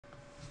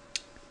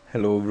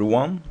Hello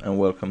everyone and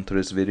welcome to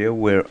this video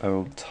where I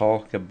will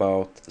talk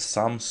about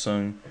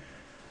Samsung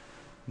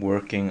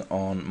working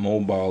on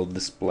mobile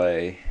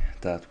display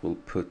that will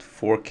put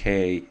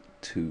 4K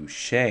to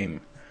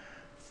shame,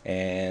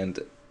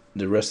 and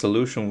the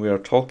resolution we are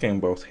talking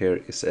about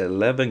here is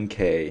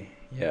 11K.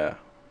 Yeah,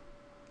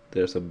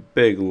 there's a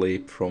big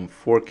leap from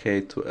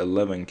 4K to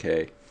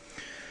 11K.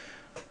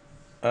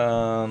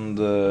 And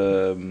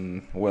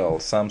well,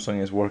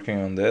 Samsung is working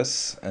on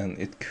this and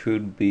it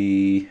could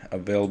be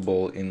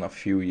available in a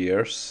few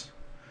years,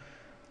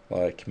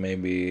 like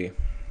maybe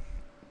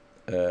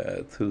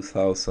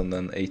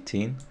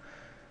 2018.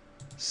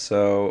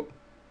 So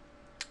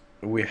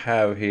we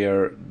have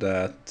here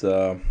that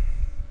the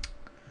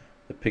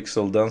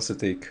pixel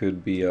density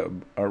could be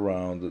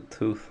around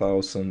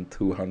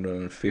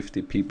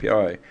 2250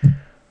 ppi.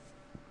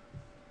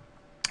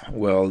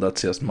 Well,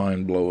 that's just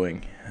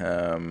mind-blowing.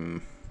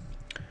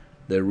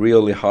 The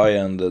really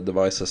high-end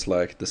devices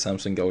like the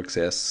Samsung Galaxy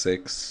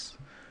S6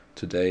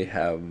 today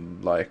have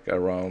like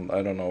around,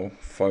 I don't know,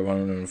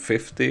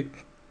 550,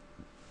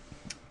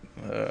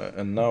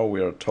 and now we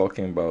are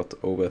talking about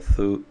over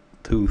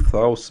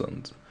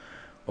 2000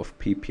 of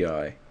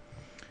ppi,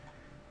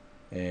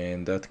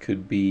 and that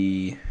could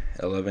be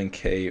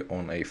 11K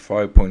on a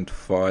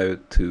 5.5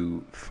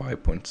 to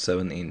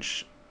 5.7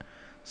 inch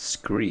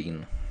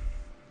screen.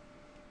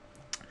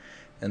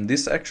 And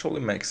this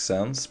actually makes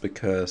sense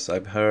because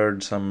I've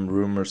heard some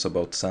rumors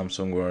about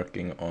Samsung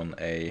working on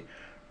a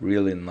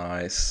really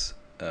nice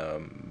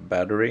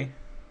battery.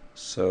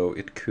 So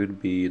it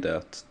could be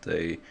that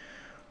they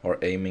are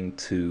aiming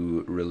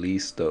to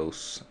release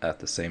those at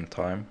the same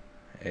time.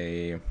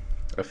 I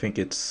think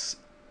it's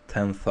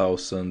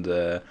 10,000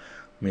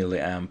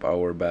 milliamp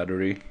hour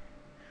battery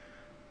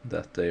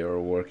that they are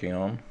working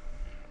on.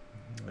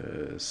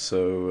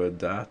 So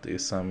that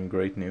is some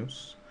great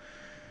news.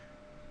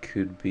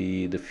 Could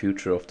be the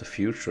future of the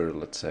future,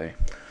 let's say.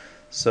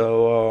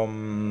 So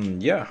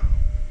yeah,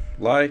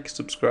 like,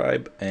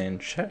 subscribe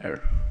and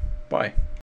share. Bye.